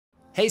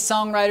Hey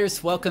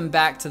songwriters, welcome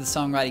back to the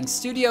Songwriting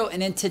Studio,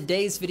 and in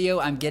today's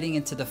video I'm getting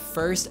into the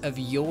first of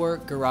your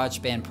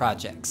GarageBand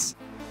projects.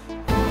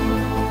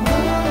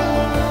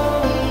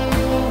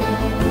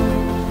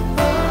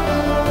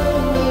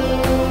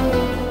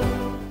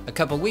 A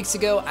couple weeks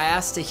ago, I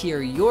asked to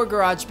hear your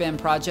GarageBand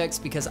projects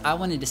because I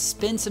wanted to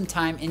spend some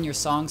time in your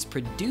songs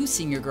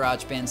producing your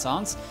GarageBand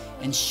songs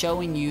and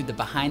showing you the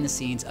behind the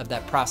scenes of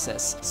that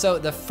process. So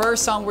the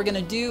first song we're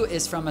gonna do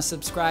is from a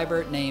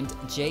subscriber named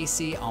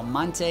JC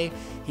Almonte.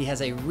 He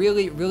has a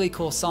really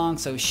cool song,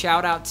 so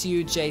shout out to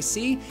you,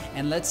 JC,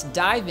 and let's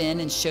dive in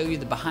and show you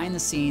the behind the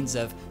scenes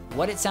of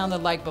what it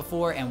sounded like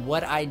before and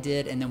what I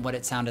did and then what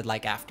it sounded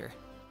like after.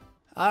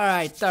 All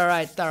right,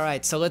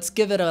 so let's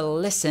give it a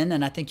listen,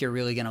 and I think you're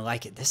really gonna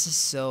like it. This is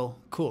so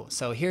cool.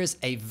 So here's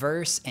a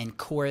verse and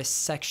chorus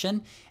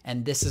section,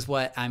 and this is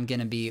what I'm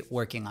gonna be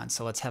working on.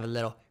 So let's have a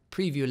little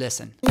preview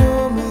listen.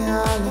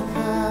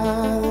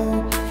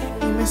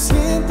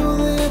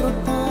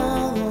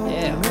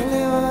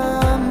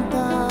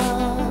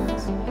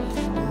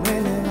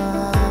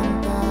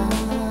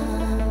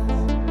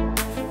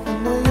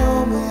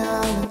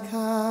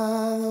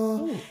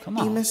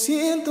 Me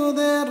siento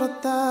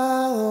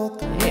derrotado,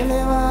 tú me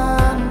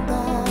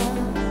levantas,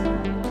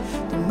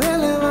 tú me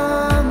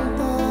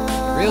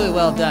levantas. Really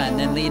well done.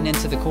 Then leading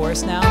into the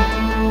chorus now.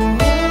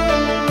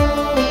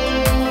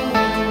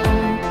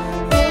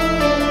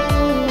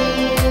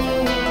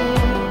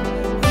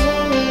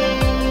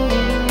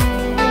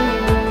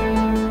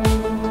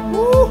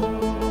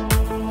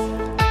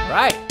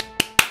 Right.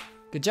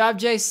 Good job,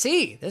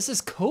 JC. This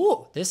is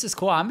cool. This is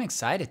cool. I'm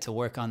excited to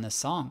work on this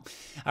song.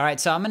 All right,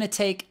 so I'm gonna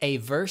take a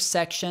verse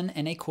section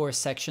and a chorus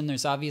section.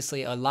 There's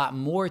obviously a lot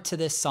more to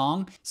this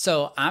song.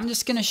 So I'm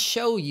just gonna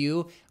show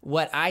you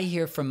what I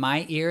hear from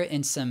my ear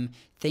and some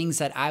things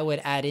that I would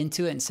add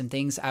into it and some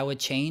things I would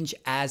change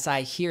as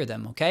I hear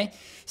them, okay?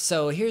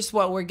 So here's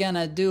what we're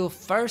gonna do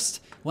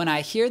first. When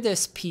I hear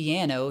this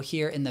piano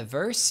here in the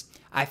verse,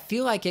 I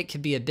feel like it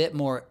could be a bit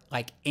more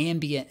like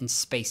ambient and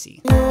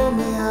spacey.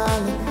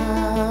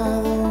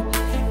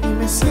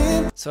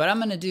 So what I'm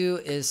gonna do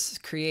is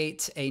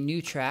create a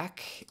new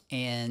track,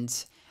 and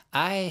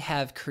I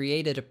have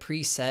created a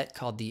preset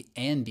called the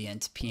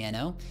Ambient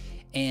piano,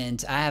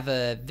 and I have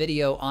a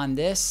video on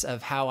this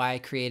of how I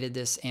created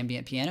this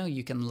ambient piano.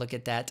 You can look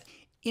at that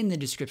in the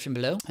description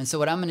below. And so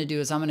what I'm gonna do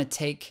is I'm gonna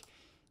take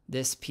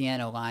this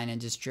piano line and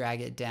just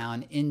drag it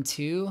down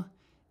into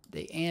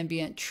the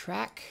ambient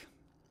track.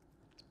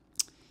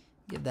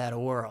 Give that a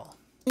whirl.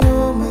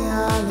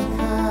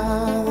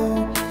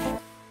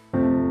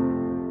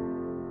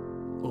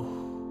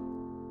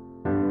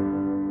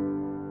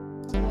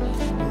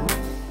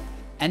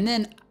 And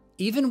then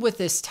even with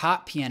this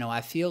top piano,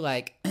 I feel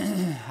like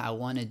I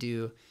want to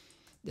do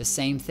the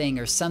same thing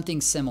or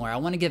something similar. I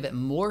want to give it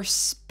more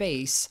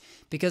space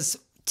because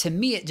to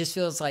me, it just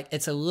feels like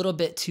it's a little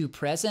bit too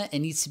present. It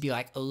needs to be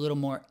like a little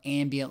more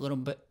ambient, a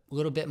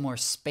little bit more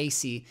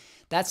spacey.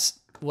 That's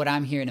what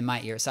I'm hearing in my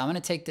ear. So I'm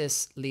gonna take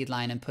this lead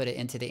line and put it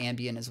into the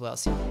ambient as well.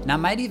 And I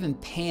might even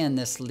pan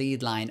this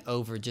lead line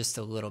over just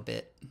a little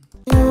bit.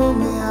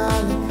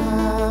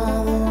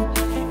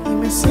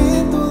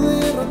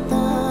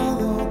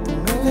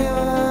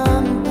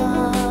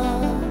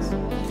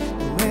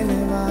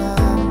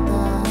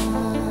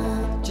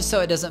 Just so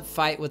it doesn't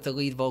fight with the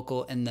lead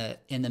vocal in the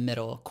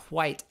middle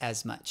quite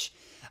as much.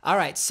 All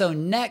right, so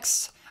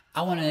next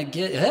I wanna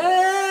get,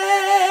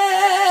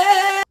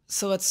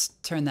 so let's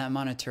turn that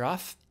monitor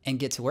off and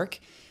get to work.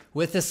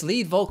 With this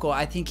lead vocal,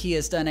 I think he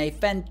has done a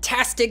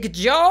fantastic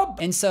job.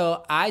 And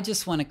so I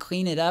just want to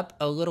clean it up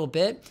a little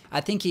bit.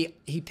 I think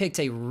he picked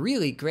a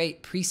really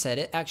great preset.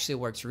 It actually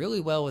works really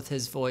well with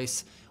his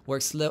voice,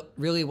 works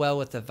really well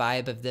with the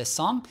vibe of this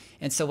song.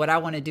 And so what I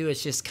want to do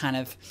is just kind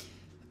of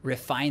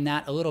refine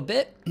that a little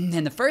bit.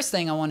 And the first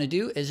thing I want to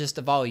do is just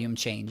a volume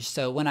change.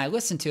 So when I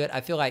listen to it,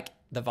 I feel like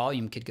the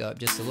volume could go up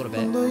just a little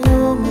bit.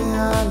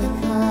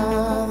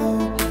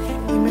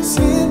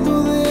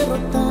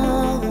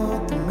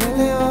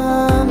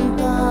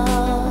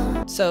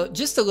 So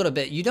just a little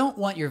bit. You don't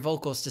want your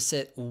vocals to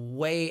sit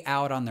way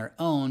out on their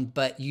own,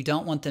 but you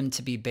don't want them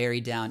to be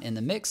buried down in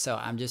the mix. So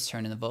I'm just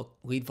turning the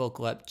lead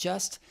vocal up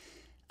just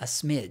a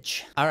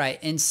smidge. All right,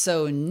 and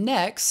so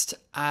next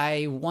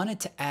I wanted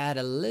to add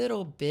a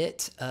little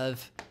bit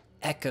of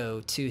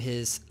echo to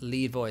his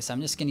lead voice.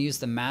 I'm just gonna use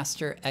the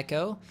master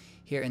echo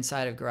here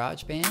inside of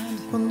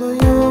GarageBand. Cuando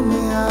yo me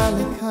he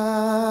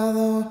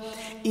alejado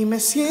y me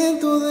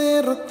siento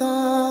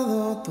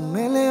derrotado, tú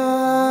me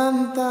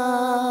levantas,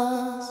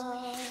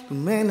 tú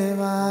me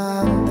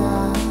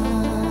levantas.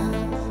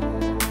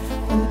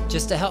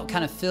 Just to help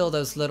kind of fill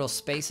those little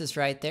spaces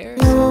right there.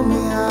 Yo me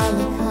he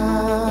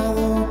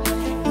alejado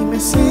y me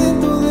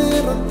siento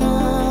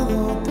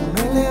derrotado, tú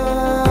me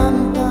levantas.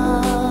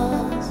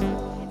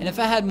 And if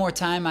I had more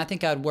time, I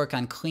think I'd work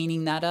on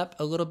cleaning that up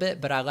a little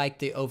bit, but I like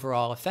the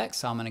overall effect,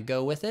 so I'm gonna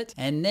go with it.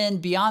 And then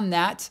beyond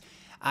that,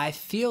 I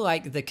feel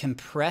like the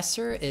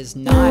compressor is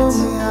not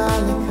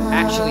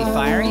actually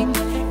firing.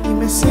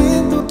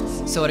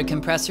 So what a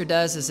compressor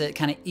does is it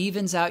kind of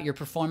evens out your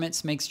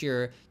performance, makes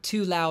your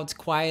too louds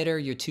quieter,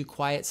 your too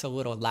quiets a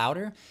little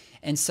louder.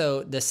 And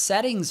so the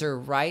settings are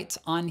right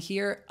on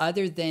here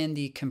other than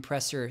the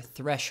compressor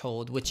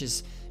threshold, which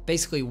is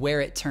basically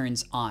where it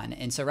turns on.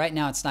 And so right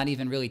now it's not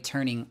even really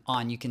turning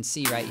on. You can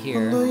see right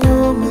here,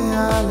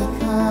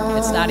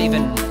 it's not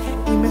even,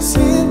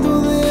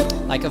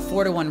 like a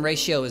 4-to-1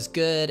 ratio is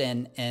good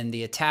and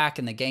the attack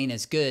and the gain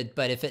is good,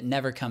 but if it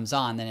never comes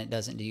on, then it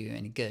doesn't do you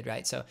any good,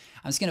 right? So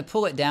I'm just gonna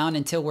pull it down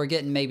until we're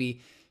getting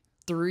maybe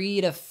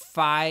 3 to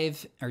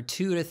 5 or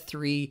 2 to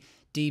 3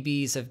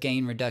 dBs of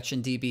gain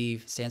reduction.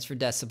 dB stands for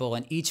decibel,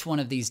 and each one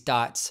of these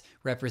dots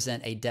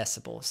represent a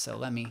decibel. So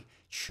let me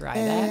try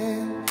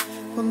that.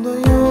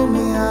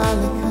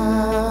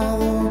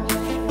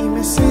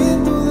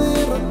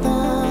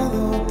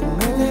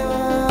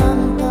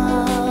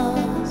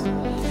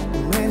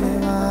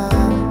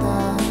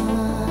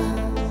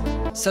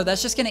 So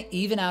that's just gonna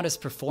even out his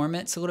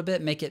performance a little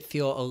bit, make it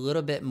feel a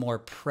little bit more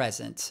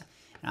present.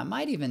 And I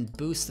might even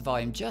boost the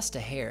volume just a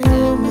hair.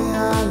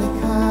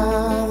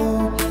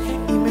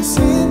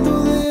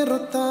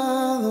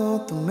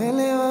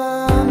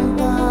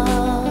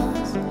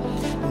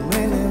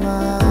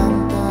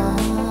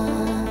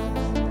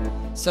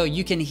 So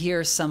you can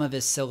hear some of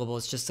his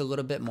syllables just a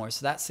little bit more.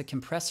 So that's the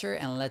compressor,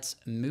 and let's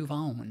move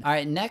on. All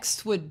right,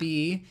 next would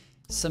be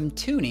some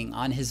tuning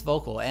on his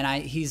vocal,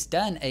 and he's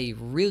done a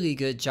really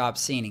good job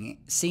singing.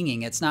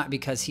 It's not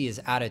because he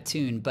is out of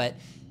tune, but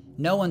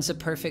no one's a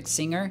perfect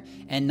singer,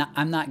 and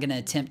I'm not gonna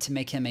attempt to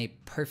make him a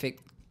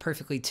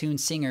perfectly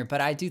tuned singer, but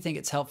I do think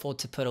it's helpful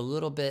to put a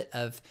little bit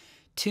of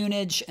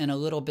tunage and a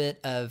little bit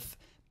of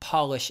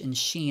polish and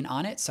sheen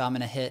on it. So I'm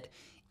gonna hit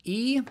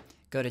E,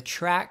 go to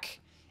track,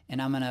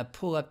 and I'm gonna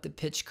pull up the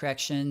pitch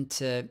correction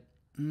to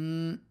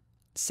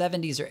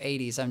 70s or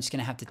 80s. I'm just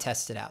gonna have to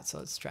test it out, so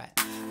let's try it.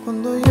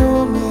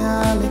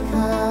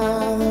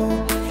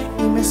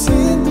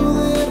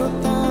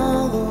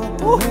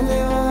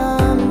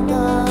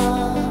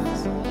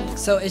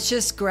 So it's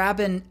just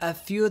grabbing a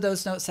few of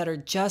those notes that are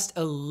just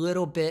a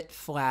little bit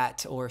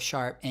flat or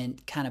sharp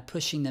and kind of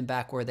pushing them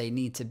back where they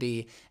need to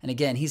be. And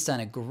again, he's done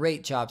a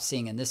great job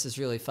singing. This is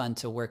really fun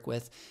to work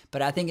with,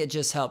 but I think it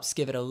just helps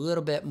give it a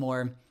little bit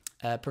more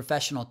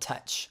professional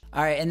touch.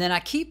 All right, and then I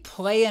keep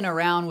playing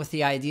around with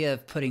the idea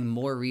of putting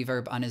more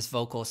reverb on his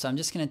vocal. So I'm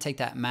just gonna take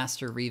that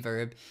master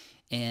reverb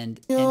and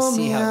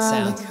see how it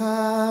sounds.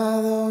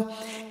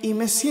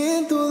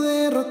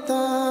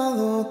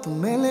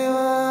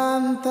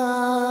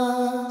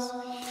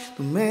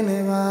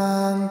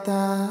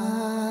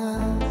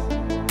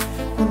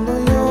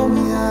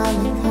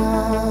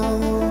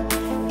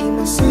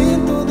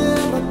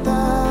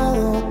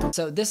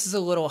 So this is a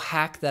little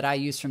hack that I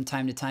use from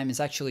time to time, is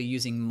actually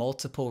using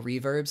multiple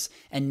reverbs,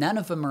 and none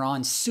of them are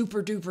on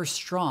super duper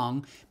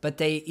strong, but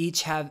they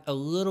each have a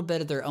little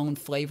bit of their own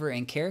flavor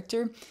and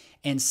character,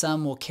 and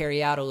some will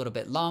carry out a little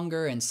bit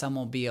longer and some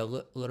will be a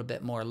little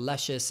bit more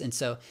luscious, and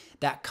so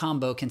that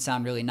combo can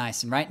sound really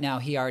nice. And right now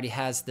he already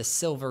has the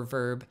silver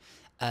verb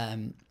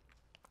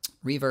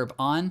reverb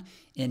on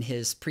in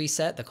his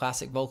preset, the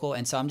classic vocal,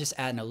 and so I'm just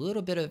adding a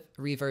little bit of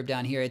reverb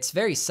down here. It's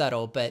very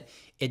subtle, but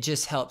it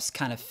just helps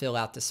kind of fill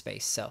out the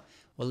space, so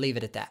we'll leave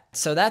it at that.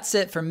 So that's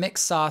it for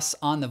mix sauce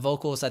on the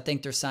vocals. I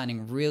think they're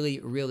sounding really,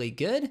 really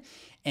good,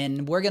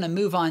 and we're gonna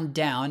move on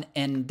down,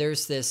 and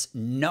there's this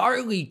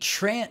gnarly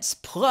trance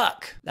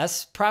pluck.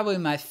 That's probably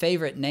my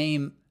favorite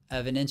name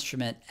of an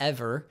instrument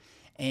ever,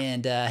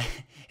 and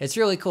it's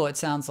really cool. It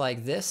sounds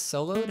like this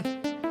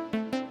soloed.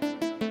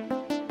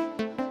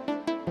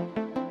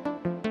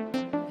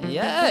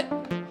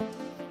 Yeah,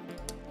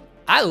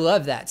 I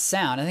love that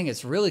sound. I think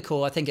it's really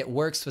cool. I think it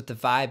works with the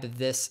vibe of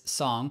this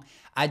song.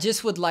 I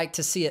just would like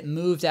to see it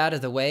moved out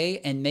of the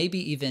way, and maybe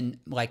even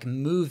like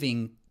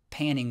moving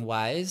panning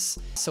wise.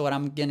 So what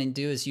I'm gonna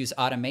do is use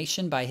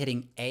automation by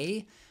hitting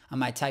A on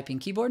my typing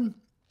keyboard,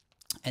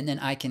 and then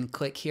I can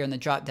click here in the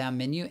drop down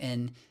menu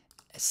and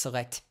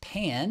select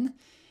pan,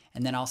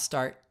 and then I'll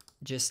start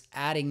just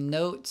adding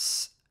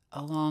notes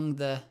along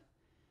the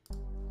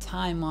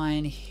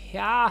timeline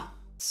here.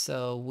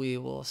 So we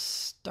will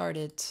start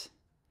it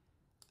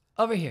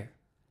over here.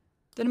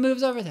 Then it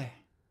moves over there.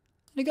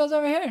 And it goes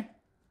over here.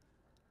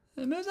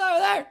 It moves over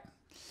there.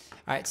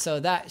 All right, so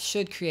that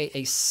should create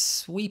a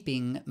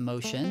sweeping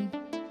motion.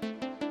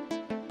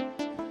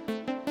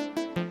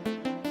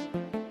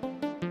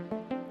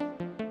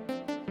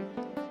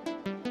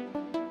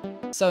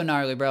 So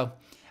gnarly, bro.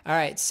 All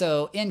right,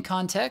 so in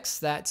context,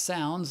 that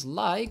sounds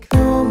like...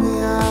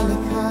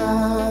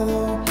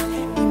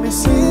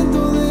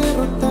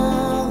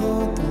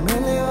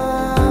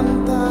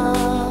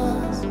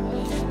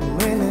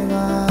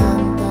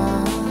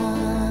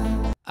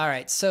 All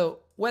right, so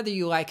whether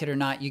you like it or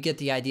not, you get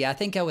the idea. I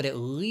think I would at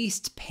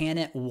least pan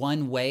it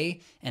one way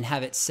and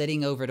have it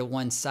sitting over to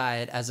one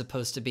side as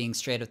opposed to being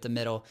straight up the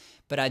middle.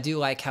 But I do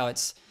like how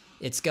it's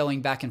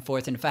going back and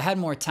forth. And if I had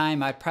more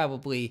time, I'd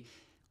probably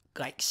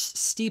like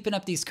steepen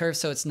up these curves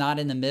so it's not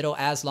in the middle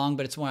as long,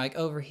 but it's more like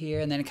over here,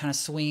 and then it kind of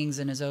swings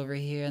and is over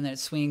here, and then it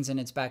swings and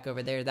it's back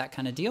over there, that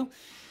kind of deal.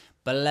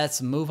 But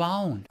let's move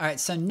on. All right,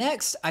 so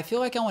next, I feel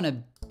like I want to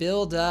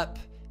build up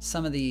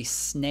some of the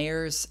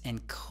snares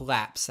and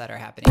claps that are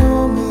happening.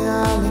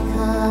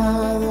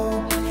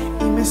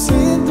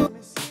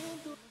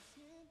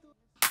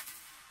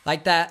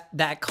 Like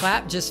that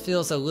clap just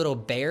feels a little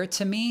bare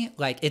to me.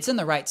 Like it's in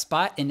the right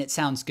spot and it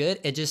sounds good.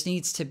 It just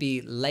needs to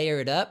be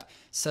layered up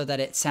so that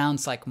it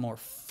sounds like more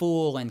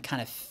full and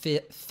kind of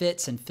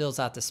fits and fills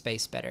out the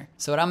space better.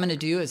 So what I'm gonna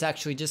do is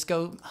actually just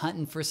go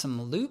hunting for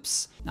some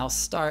loops. I'll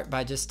start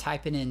by just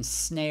typing in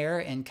snare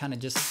and kind of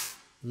just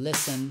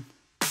listen,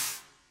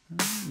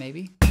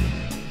 maybe.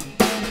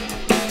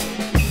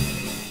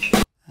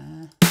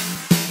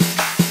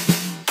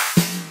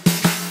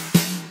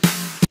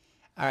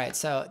 All right,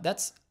 so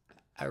that's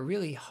a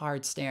really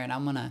hard snare, and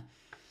I'm gonna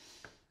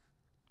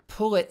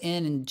pull it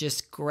in and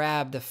just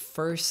grab the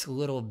first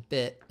little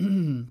bit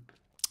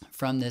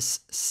from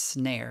this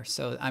snare.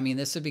 So, I mean,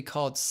 this would be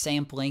called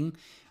sampling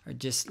or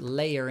just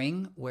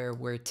layering, where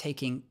we're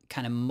taking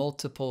kind of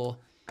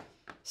multiple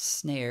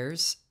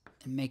snares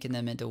and making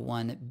them into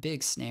one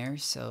big snare.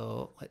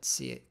 So let's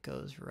see, it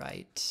goes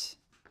right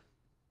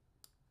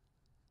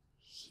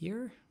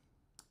here.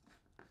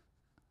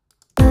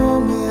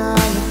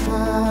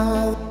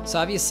 So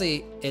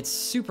obviously it's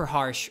super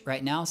harsh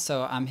right now,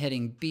 so I'm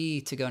hitting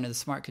B to go into the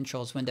Smart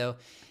Controls window,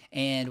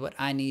 and what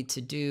I need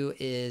to do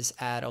is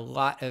add a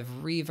lot of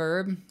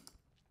reverb.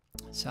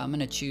 So I'm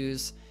going to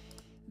choose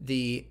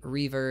the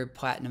reverb,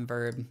 platinum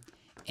verb,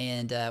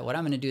 and what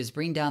I'm going to do is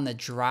bring down the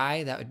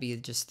dry, that would be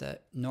just the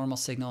normal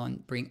signal,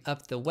 and bring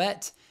up the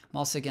wet. I'm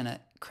also going to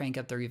crank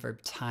up the reverb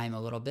time a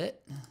little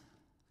bit.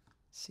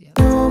 See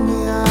how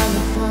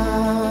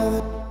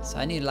so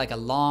I need like a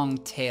long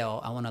tail.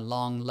 I want a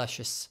long,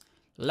 luscious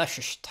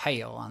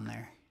tail on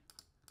there.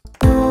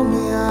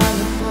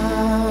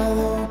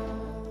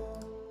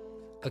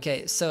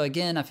 Okay, so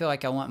again, I feel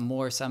like I want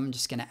more, so I'm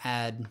just gonna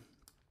add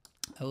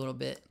a little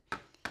bit of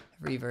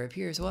reverb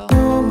here as well.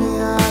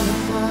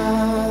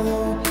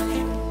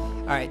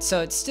 All right,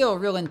 so it's still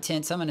real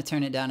intense. I'm gonna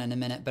turn it down in a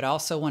minute, but I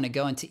also wanna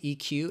go into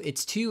EQ.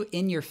 It's too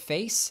in your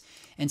face.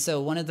 And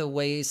so one of the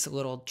ways,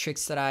 little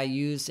tricks that I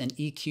use in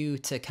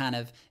EQ to kind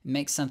of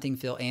make something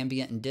feel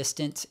ambient and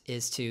distant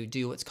is to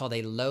do what's called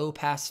a low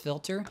pass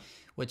filter,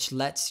 which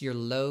lets your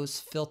lows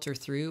filter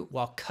through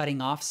while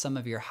cutting off some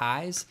of your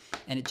highs,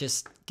 and it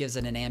just gives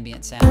it an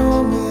ambient sound.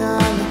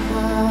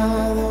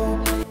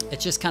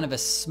 It's just kind of a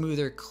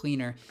smoother,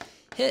 cleaner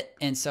hit,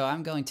 and so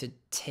I'm going to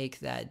take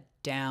that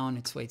down.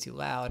 It's way too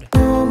loud.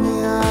 Bring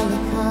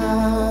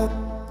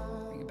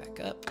it back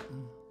up.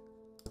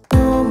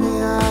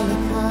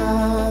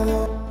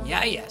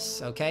 Yeah,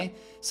 yes, okay.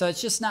 So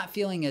it's just not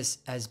feeling as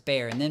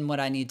bare. And then what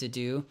I need to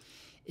do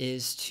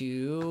is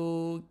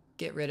to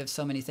get rid of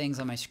so many things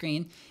on my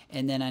screen,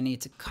 and then I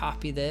need to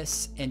copy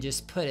this and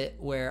just put it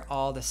where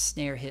all the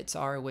snare hits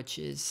are, which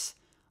is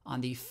on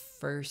the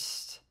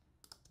first,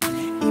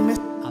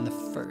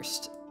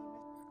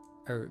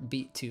 or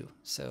beat 2.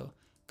 So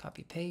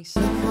copy paste.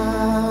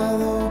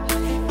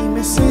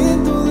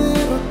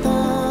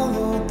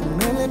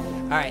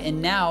 All right,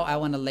 and now I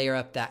want to layer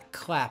up that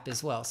clap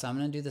as well. So I'm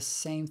going to do the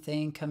same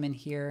thing, come in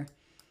here,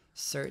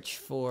 search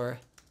for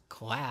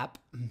clap.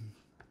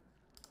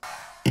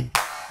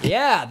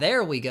 Yeah,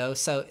 there we go.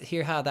 So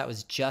hear how that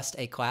was just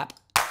a clap?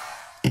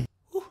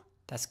 Whew,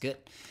 that's good.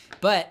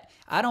 But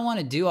I don't want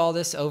to do all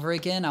this over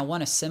again. I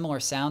want a similar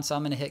sound, so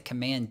I'm going to hit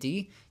Command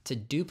D to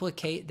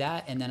duplicate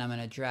that, and then I'm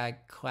going to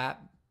drag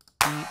clap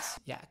beats.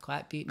 Yeah,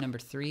 clap beat number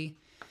 3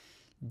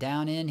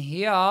 down in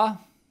here.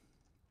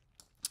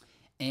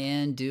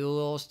 And do a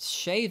little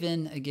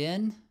shaving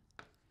again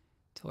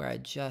to where I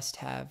just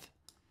have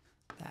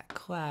that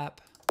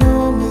clap.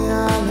 Come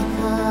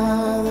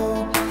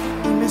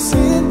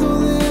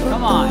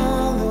on.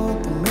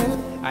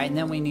 All right, and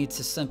then we need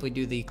to simply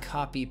do the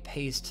copy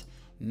paste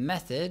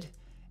method,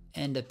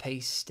 and to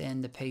paste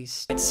and to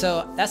paste.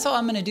 So that's all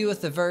I'm gonna do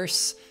with the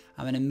verse.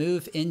 I'm gonna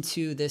move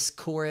into this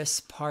chorus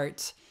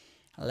part.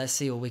 Let's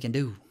see what we can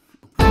do.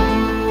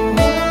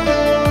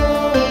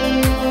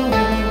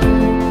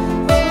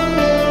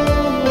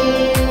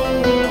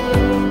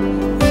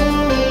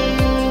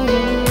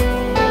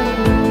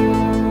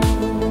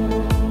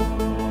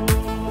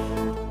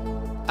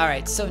 All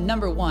right, so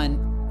number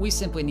 1, we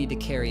simply need to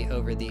carry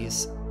over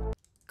these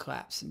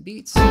claps and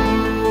beats. But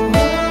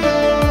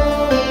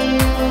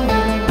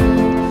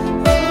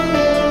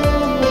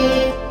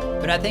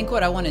I think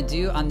what I want to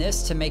do on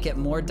this to make it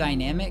more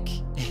dynamic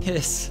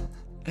is,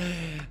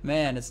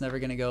 man, it's never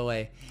going to go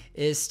away,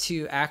 is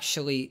to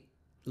actually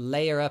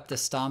layer up the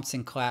stomps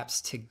and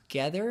claps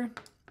together.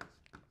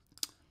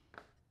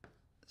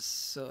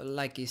 So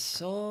like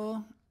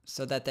so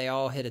that they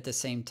all hit at the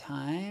same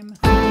time.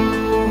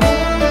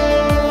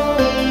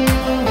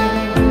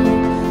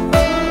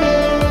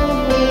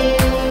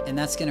 And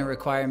that's going to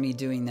require me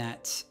doing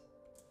that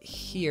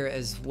here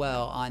as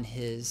well on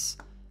his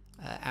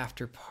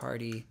after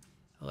party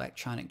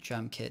electronic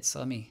drum kit. So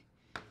let me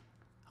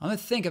I'm gonna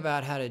think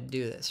about how to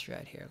do this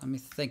right here. Let me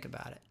think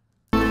about it.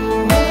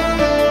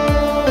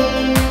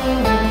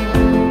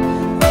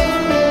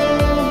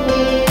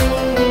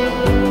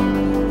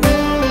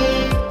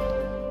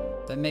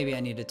 But maybe I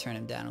need to turn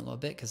them down a little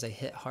bit because they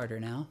hit harder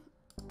now.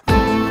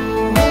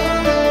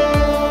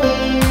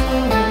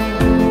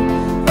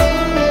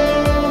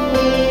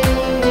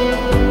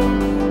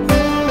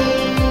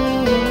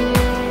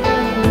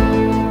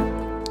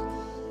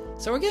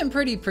 So we're getting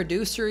pretty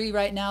producery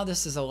right now.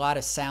 This is a lot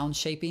of sound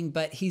shaping,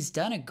 but he's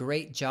done a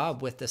great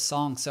job with the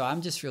song. So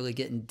I'm just really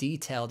getting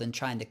detailed and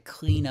trying to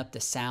clean up the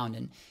sound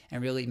and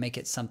really make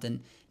it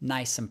something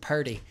nice and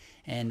pretty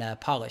and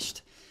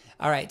polished.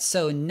 All right,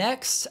 so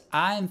next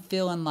I'm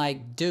feeling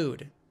like,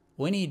 dude,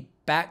 we need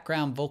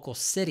background vocal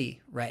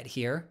city right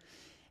here.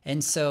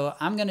 And so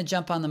I'm gonna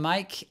jump on the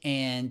mic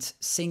and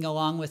sing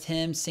along with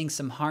him, sing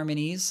some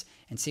harmonies,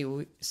 and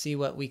see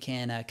what we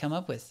can come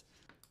up with.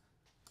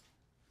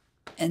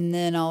 And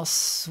then I'll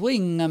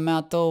swing them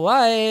out the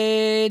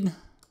wide.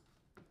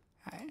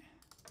 All right.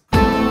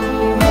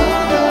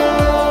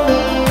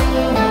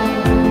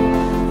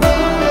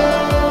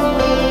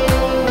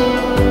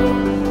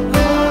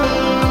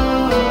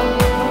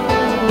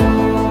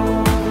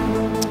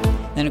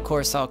 Then of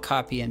course I'll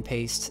copy and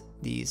paste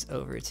these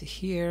over to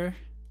here.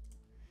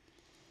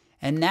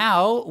 And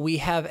now we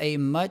have a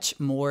much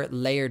more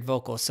layered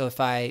vocal. So if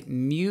I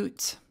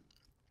mute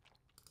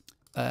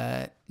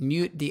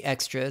the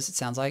extras, it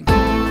sounds like.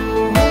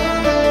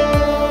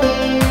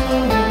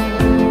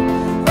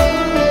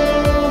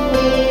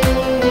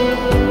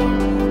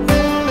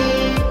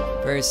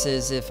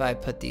 Versus if I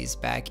put these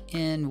back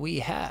in, we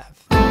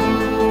have.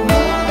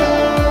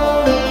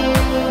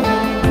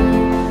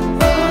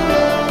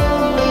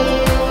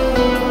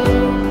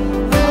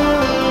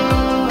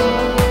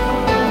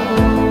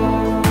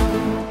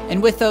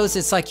 And with those,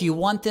 it's like you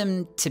want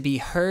them to be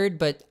heard,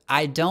 but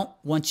I don't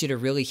want you to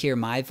really hear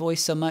my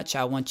voice so much.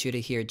 I want you to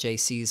hear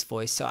JC's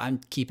voice. So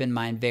I'm keeping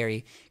mine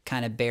very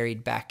kind of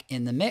buried back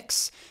in the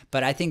mix.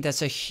 But I think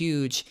that's a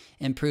huge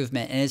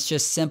improvement. And it's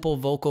just simple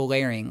vocal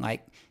layering.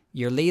 Like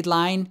your lead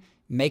line,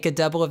 make a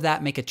double of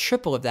that, make a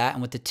triple of that.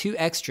 And with the two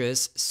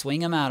extras, swing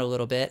them out a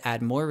little bit,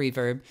 add more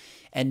reverb.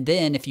 And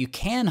then if you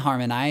can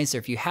harmonize, or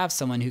if you have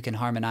someone who can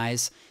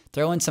harmonize,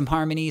 throw in some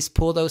harmonies,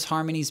 pull those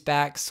harmonies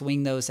back,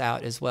 swing those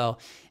out as well.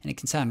 And it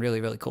can sound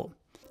really, really cool.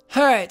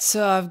 All right,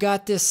 so I've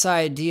got this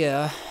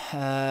idea.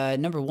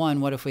 Number one,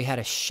 what if we had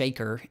a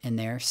shaker in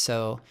there?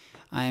 So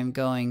I'm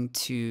going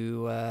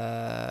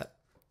to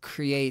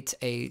create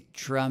a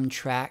drum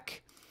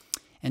track.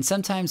 And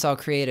sometimes I'll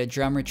create a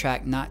drummer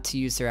track not to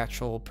use their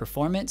actual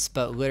performance,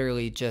 but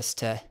literally just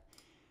to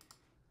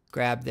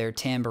grab their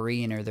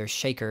tambourine or their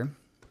shaker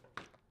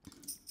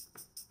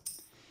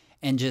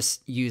and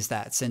just use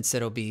that since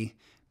it'll be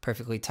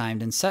perfectly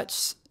timed and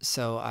such.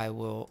 So I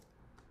will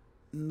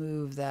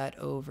move that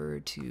over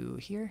to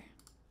here.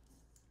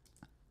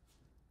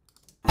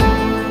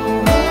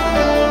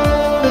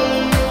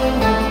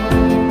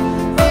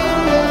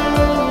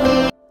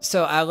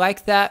 So I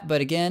like that,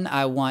 but again,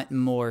 I want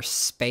more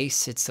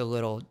space. It's a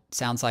little,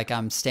 sounds like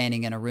I'm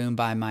standing in a room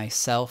by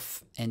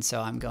myself. And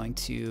so I'm going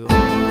to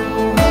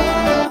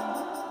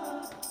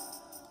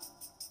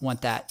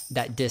want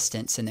that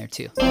distance in there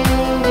too.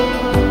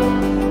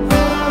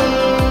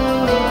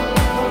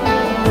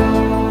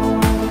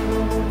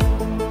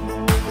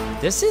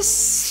 This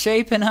is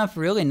shaping up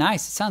really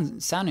nice.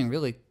 It sounding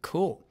really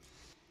cool.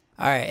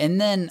 All right, and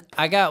then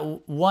I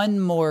got one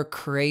more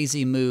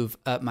crazy move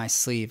up my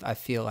sleeve, I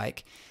feel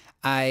like.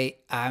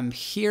 I'm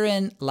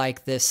hearing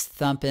like this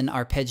thumping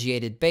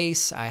arpeggiated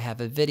bass. I have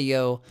a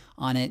video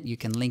on it. You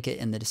can link it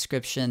in the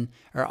description,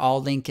 or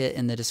I'll link it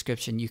in the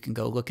description. You can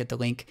go look at the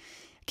link.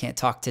 Can't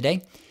talk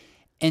today.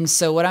 And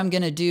so what I'm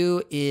gonna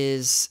do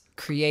is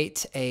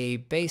create a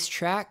bass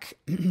track.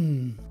 Go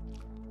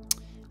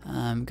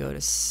to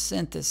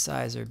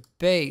synthesizer,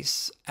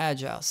 bass,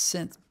 agile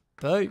synth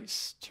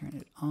bass, turn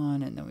it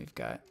on, and then we've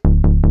got.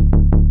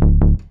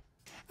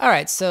 All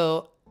right,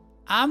 so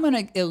I'm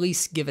gonna at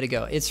least give it a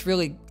go. It's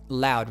really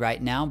loud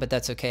right now, but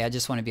that's okay. I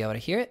just wanna be able to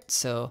hear it.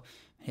 So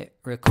hit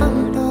record.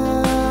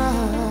 All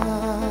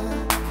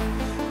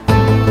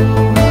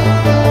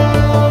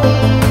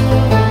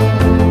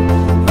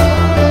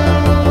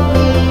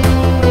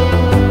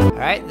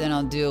right, then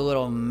I'll do a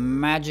little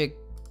magic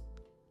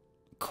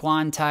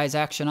quantize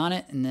action on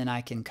it, and then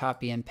I can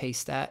copy and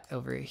paste that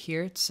over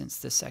here since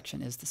this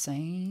section is the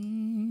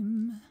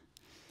same.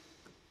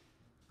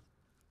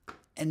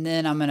 And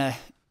then I'm gonna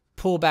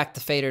pull back the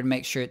fader to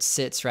make sure it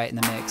sits right in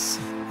the mix.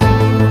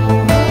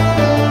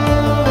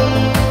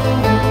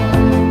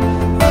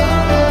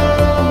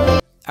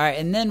 All right,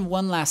 and then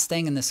one last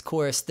thing in this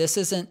chorus. This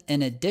isn't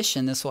an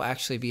addition, this will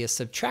actually be a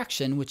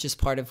subtraction, which is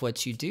part of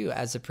what you do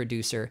as a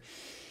producer.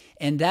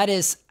 And that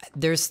is,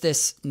 there's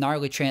this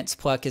gnarly trance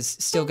pluck is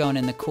still going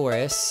in the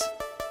chorus,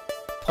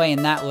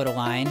 playing that little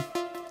line.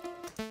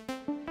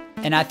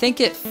 And I think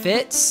it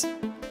fits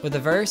with the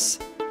verse.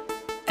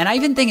 And I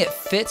even think it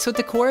fits with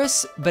the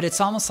chorus, but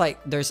it's almost like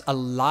there's a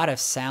lot of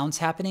sounds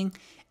happening.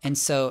 And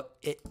so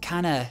it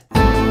kind of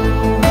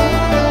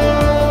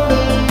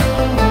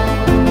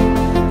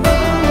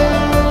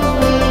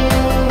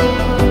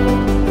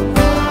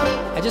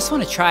I just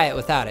want to try it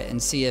without it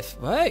and see if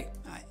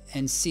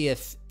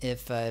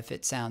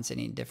it sounds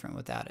any different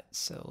without it.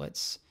 So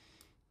let's.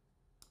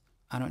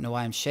 I don't know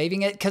why I'm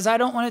shaving it, because I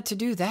don't want it to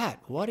do that.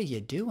 What are you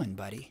doing,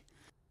 buddy?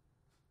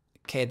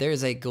 Okay,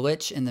 there's a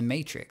glitch in the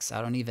matrix.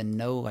 I don't even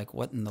know like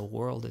what in the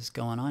world is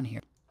going on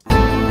here.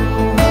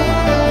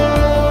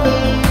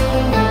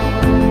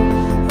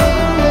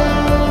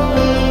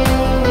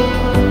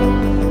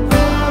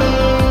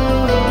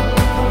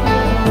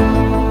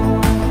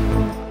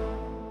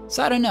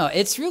 So I don't know.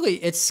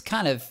 It's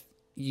kind of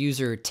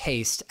user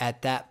taste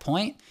at that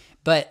point.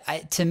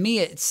 But to me,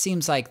 it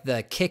seems like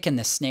the kick and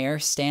the snare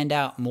stand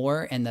out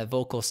more and the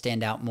vocals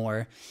stand out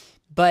more.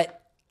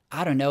 But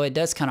I don't know, it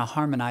does kind of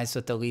harmonize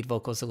with the lead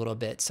vocals a little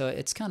bit. So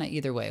it's kind of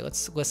either way.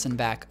 Let's listen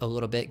back a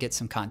little bit, get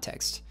some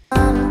context.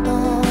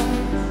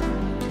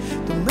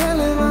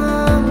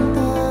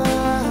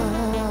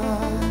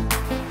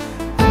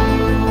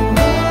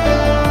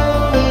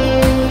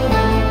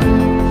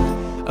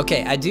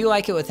 Okay, I do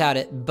like it without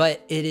it,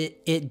 but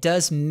it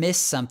does miss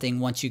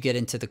something once you get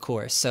into the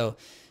chorus. So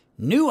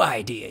new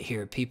idea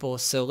here, people.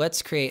 So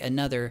let's create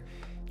another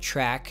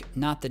track,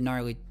 not the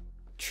gnarly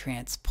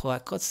trance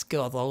pluck. Let's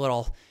go with a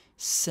little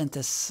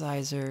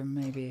synthesizer,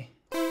 maybe.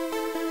 All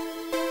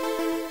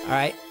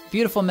right,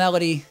 beautiful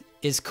melody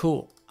is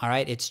cool. All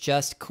right, it's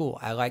just cool.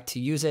 I like to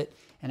use it,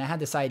 and I had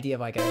this idea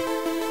of like a.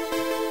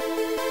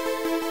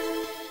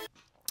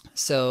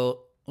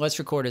 So let's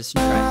record this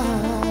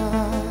track.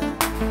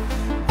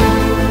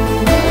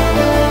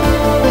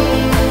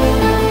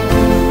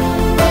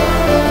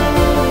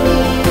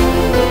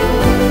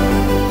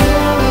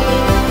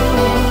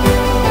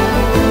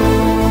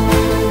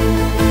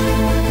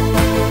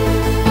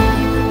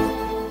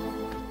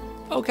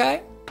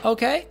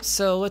 Okay,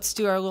 so let's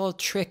do our little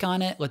trick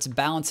on it. Let's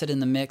balance it in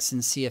the mix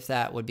and see if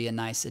that would be a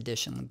nice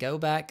addition. Go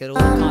back, get a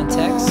little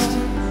context.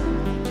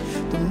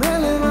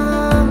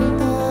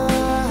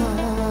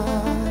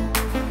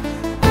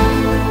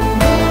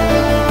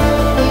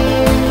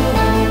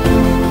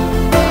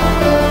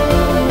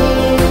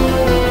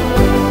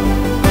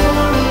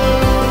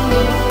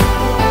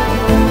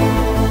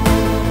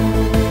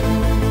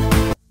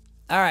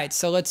 All right,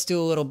 so let's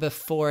do a little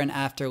before and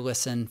after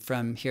listen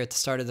from here at the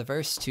start of the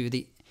verse to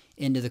the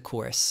end of the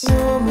chorus.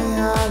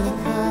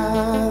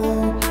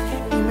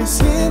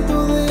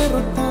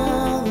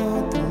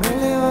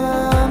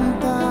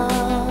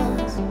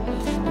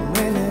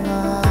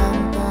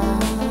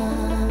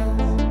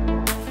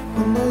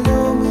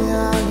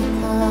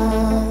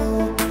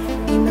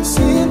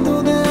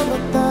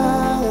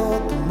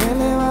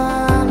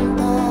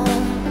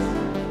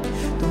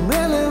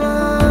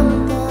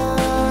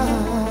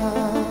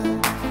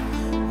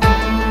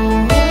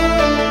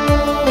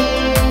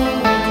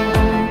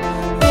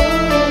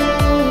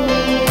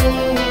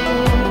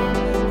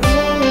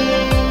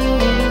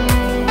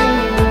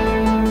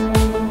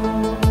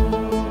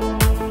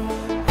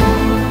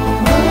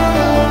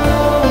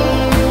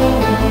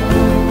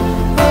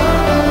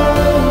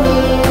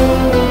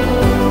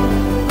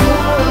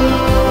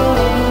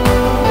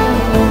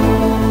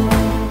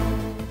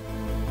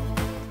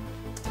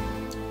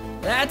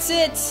 That's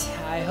it.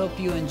 I hope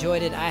you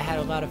enjoyed it. I had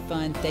a lot of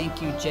fun.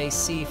 Thank you,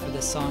 JC, for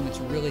this song. It's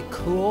really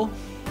cool,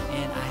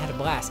 and I had a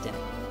blast in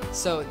it.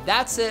 So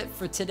that's it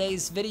for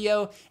today's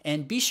video,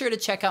 and be sure to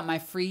check out my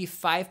free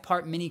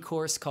 5-part mini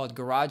course called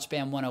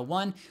GarageBand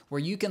 101,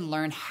 where you can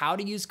learn how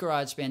to use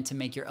GarageBand to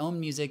make your own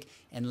music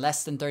in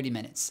less than 30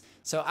 minutes.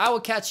 So I will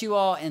catch you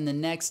all in the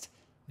next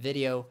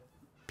video.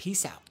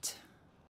 Peace out.